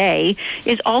throughout your day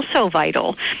is also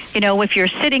vital. If you're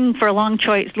sitting for a long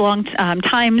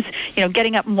times,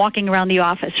 getting up and walking around the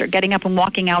office or getting up and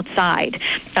walking outside,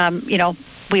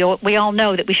 we all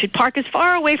know that we should park as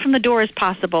far away from the door as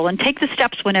possible and take the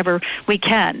steps whenever we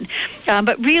can.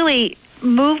 But really,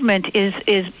 movement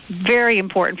is very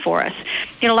important for us.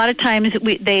 A lot of times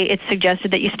it's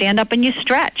suggested that you stand up and you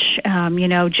stretch,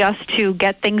 just to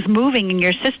get things moving in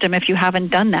your system if you haven't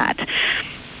done that.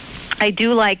 I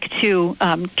do like to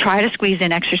try to squeeze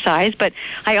in exercise, but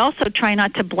I also try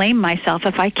not to blame myself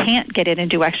if I can't get in and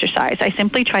do exercise. I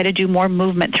simply try to do more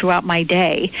movement throughout my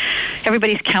day.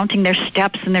 Everybody's counting their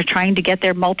steps, and they're trying to get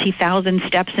their multi-thousand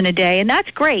steps in a day, and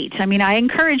that's great. I mean, I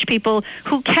encourage people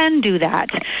who can do that,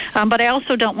 but I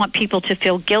also don't want people to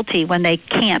feel guilty when they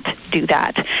can't do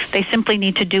that. They simply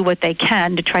need to do what they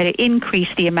can to try to increase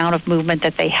the amount of movement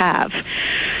that they have.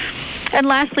 And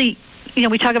lastly,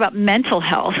 we talk about mental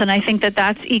health, and I think that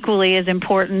that's equally as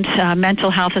important, mental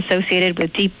health associated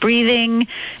with deep breathing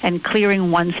and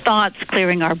clearing one's thoughts,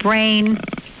 clearing our brain.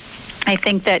 I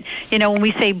think that, when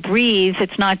we say breathe,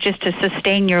 it's not just to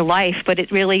sustain your life, but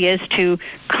it really is to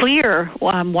clear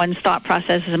one's thought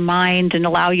processes and mind and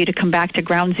allow you to come back to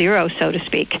ground zero, so to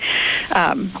speak.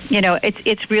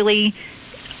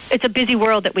 It's a busy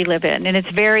world that we live in, and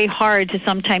it's very hard to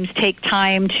sometimes take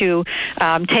time to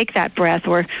take that breath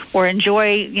or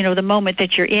enjoy, the moment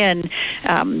that you're in,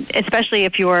 especially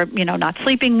if you're, not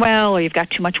sleeping well or you've got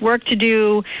too much work to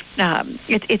do.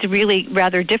 It's really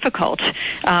rather difficult.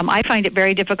 I find it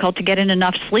very difficult to get in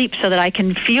enough sleep so that I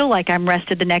can feel like I'm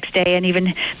rested the next day and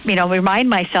even, remind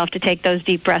myself to take those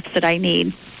deep breaths that I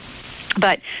need.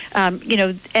 But,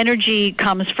 energy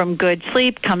comes from good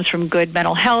sleep, comes from good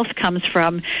mental health, comes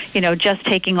from, just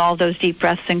taking all those deep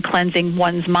breaths and cleansing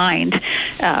one's mind.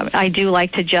 I do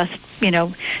like to just,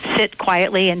 sit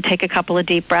quietly and take a couple of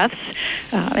deep breaths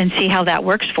and see how that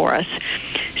works for us.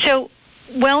 So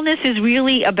wellness is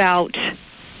really about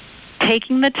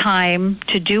taking the time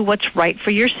to do what's right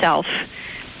for yourself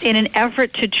in an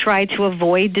effort to try to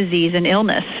avoid disease and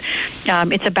illness.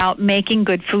 It's about making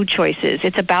good food choices.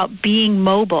 It's about being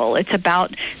mobile. It's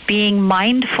about being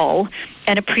mindful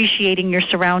and appreciating your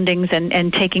surroundings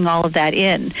and taking all of that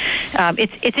in.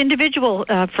 It's individual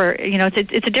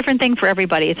it's a different thing for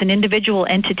everybody. It's an individual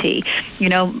entity.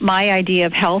 My idea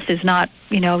of health is not,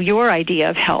 your idea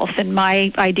of health, and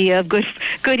my idea of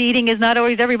good eating is not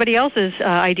always everybody else's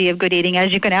idea of good eating.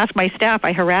 As you can ask my staff,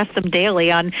 I harass them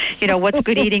daily on, what's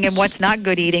good eating and what's not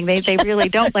good eating. They really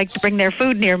don't like to bring their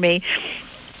food near me.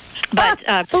 But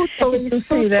you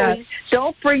see that.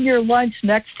 Don't bring your lunch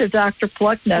next to Dr.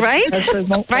 Plucknut.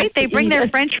 Right? They bring their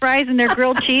French fries and their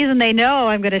grilled cheese, and they know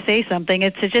I'm going to say something.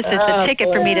 It's a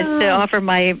ticket for me to offer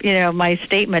my my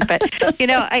statement. But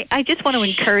I just want to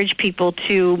encourage people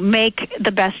to make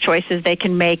the best choices they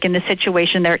can make in the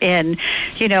situation they're in.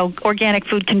 Organic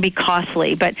food can be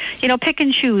costly, but pick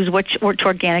and choose which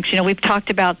organics. We've talked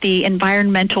about the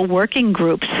environmental working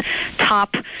group's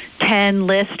top 10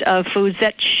 list of foods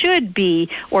that should be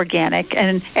organic,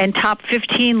 and top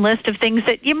 15 list of things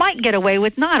that you might get away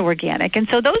with not organic. And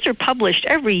so those are published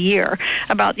every year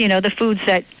about the foods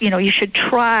that you should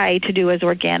try to do as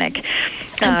organic.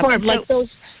 Like those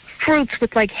fruits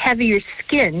with like heavier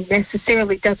skin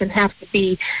necessarily doesn't have to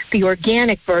be the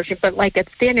organic version, but like a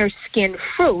thinner skin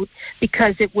fruit,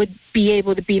 because it would be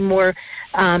able to be more,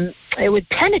 it would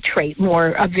penetrate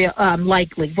more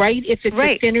likely, right? If it's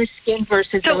a thinner skin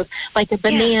versus those, like a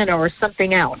banana or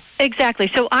something else.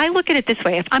 Exactly. So I look at it this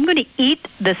way. If I'm going to eat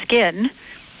the skin,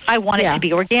 I want it to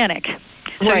be organic.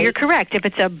 So you're correct. If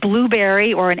it's a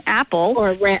blueberry or an apple.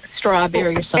 Or a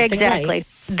strawberry or something. Exactly.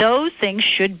 Those things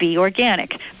should be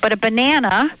organic. But a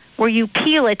banana, where you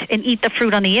peel it and eat the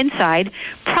fruit on the inside,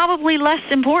 probably less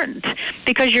important,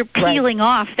 because you're peeling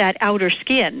off that outer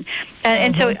skin.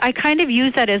 And so I kind of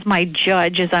use that as my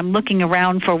judge as I'm looking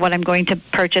around for what I'm going to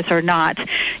purchase or not.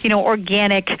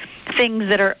 Organic things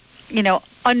that are,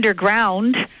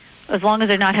 underground, as long as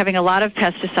they're not having a lot of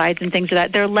pesticides and things like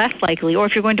that, they're less likely. Or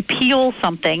if you're going to peel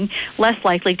something, less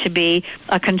likely to be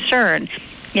a concern.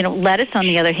 Lettuce, on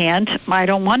the other hand, I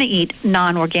don't want to eat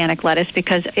non-organic lettuce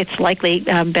because it's likely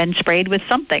been sprayed with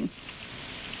something.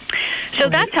 So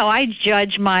that's how I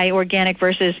judge my organic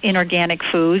versus inorganic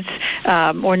foods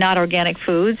or not organic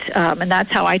foods, and that's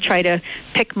how I try to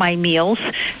pick my meals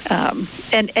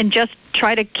and just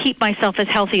try to keep myself as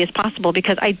healthy as possible,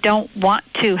 because I don't want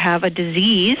to have a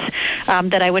disease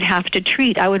that I would have to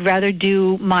treat. I would rather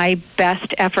do my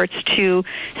best efforts to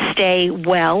stay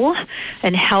well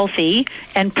and healthy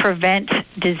and prevent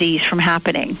disease from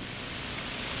happening.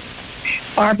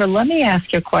 Barbara, let me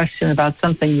ask you a question about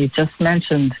something you just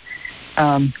mentioned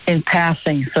in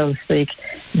passing, so to speak,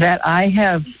 that I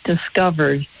have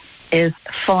discovered is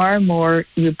far more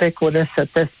ubiquitous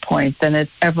at this point than it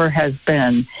ever has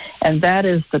been, and that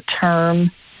is the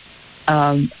term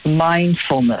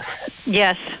mindfulness.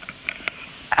 Yes.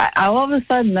 All of a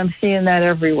sudden, I'm seeing that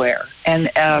everywhere, and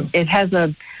it has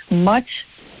a much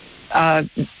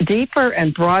deeper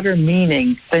and broader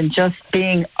meaning than just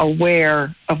being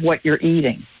aware of what you're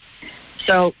eating.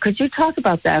 So could you talk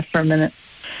about that for a minute?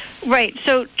 Right.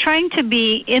 So trying to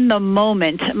be in the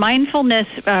moment. Mindfulness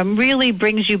really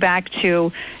brings you back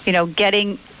to,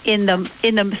 getting in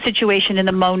the situation, in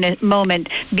the moment,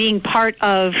 being part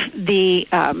of the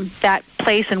that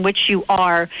place in which you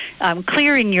are,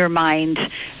 clearing your mind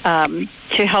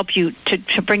to help you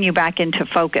to bring you back into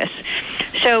focus.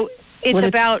 So it's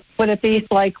would it be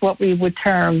like what we would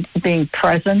term being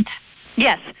present?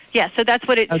 Yes. So that's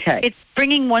what it's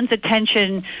bringing one's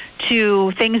attention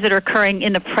to things that are occurring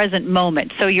in the present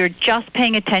moment. So you're just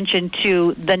paying attention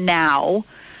to the now,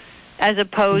 as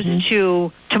opposed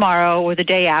to tomorrow or the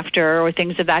day after or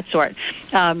things of that sort.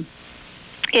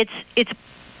 It's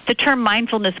the term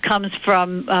mindfulness comes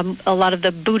from a lot of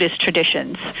the Buddhist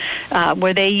traditions,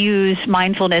 where they use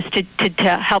mindfulness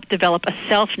to help develop a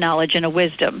self-knowledge and a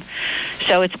wisdom.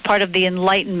 So it's part of the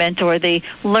enlightenment or the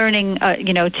learning,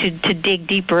 to dig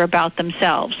deeper about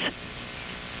themselves.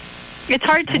 It's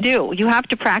hard to do. You have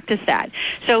to practice that.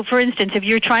 So, for instance, if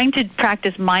you're trying to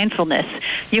practice mindfulness,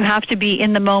 you have to be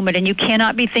in the moment, and you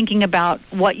cannot be thinking about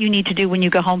what you need to do when you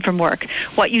go home from work,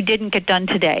 what you didn't get done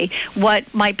today, what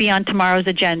might be on tomorrow's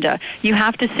agenda. You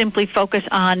have to simply focus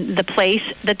on the place,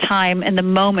 the time, and the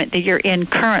moment that you're in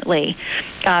currently.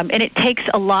 And it takes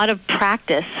a lot of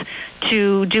practice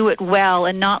to do it well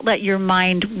and not let your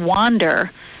mind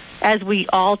wander, as we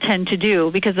all tend to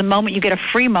do, because the moment you get a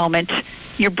free moment,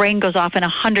 your brain goes off in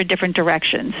 100 different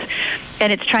directions.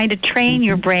 And it's trying to train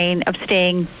your brain of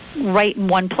staying right in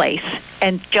one place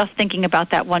and just thinking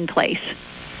about that one place.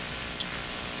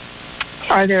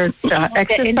 Are there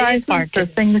exercises or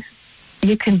things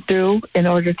you can do in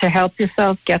order to help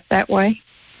yourself get that way?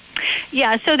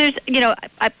 Yeah, so there's,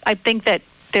 I think that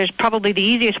there's probably the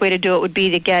easiest way to do it would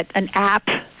be to get an app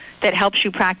that helps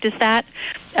you practice that.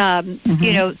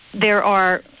 There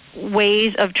are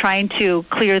ways of trying to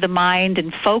clear the mind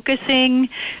and focusing,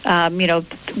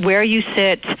 where you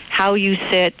sit, how you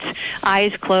sit,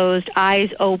 eyes closed,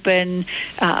 eyes open,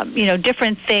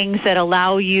 different things that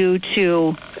allow you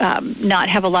to not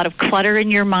have a lot of clutter in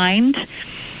your mind.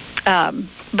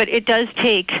 But it does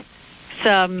take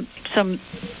some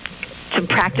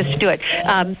practice to do it.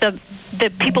 The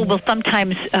people will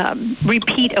sometimes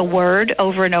repeat a word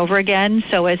over and over again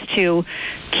so as to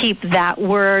keep that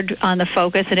word on the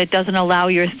focus, and it doesn't allow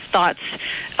your thoughts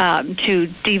to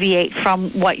deviate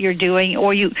from what you're doing.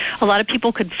 Or a lot of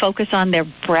people could focus on their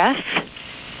breath.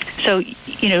 So,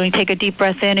 you take a deep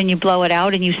breath in and you blow it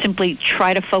out, and you simply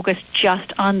try to focus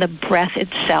just on the breath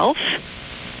itself.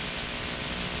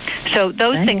 So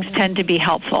those things tend to be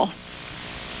helpful.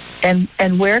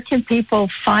 And where can people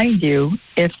find you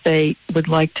if they would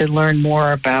like to learn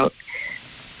more about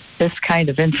this kind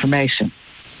of information?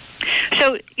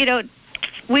 So,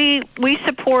 we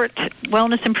support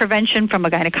wellness and prevention from a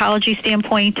gynecology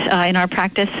standpoint in our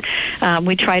practice.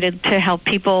 We try to help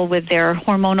people with their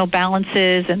hormonal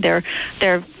balances and their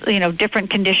different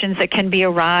conditions that can be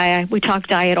awry. We talk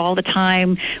diet all the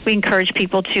time. We encourage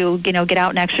people to get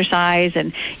out and exercise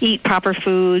and eat proper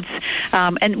foods.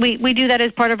 And we do that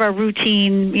as part of our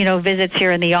routine visits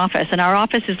here in the office. And our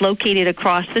office is located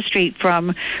across the street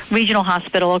from Regional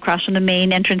Hospital, across from the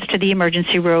main entrance to the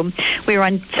emergency room. We are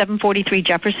on 743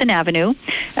 Jefferson Avenue,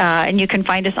 and you can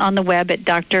find us on the web at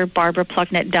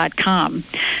drbarbaraplugnet.com.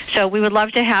 So we would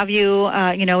love to have you,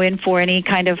 in for any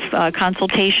kind of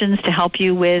consultations to help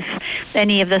you with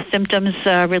any of the symptoms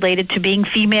related to being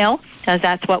female, as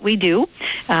that's what we do.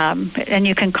 And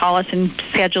you can call us and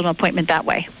schedule an appointment that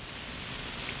way.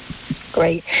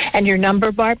 Great. And your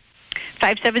number, Barb?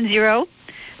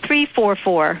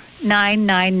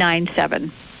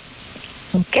 570-344-9997.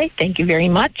 Okay, thank you very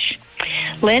much.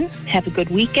 Lynn, have a good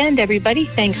weekend, everybody.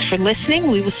 Thanks for listening.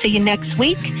 We will see you next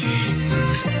week.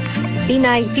 Be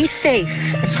nice, be safe,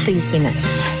 and please be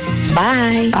nice.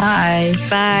 Bye. Bye.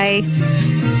 Bye.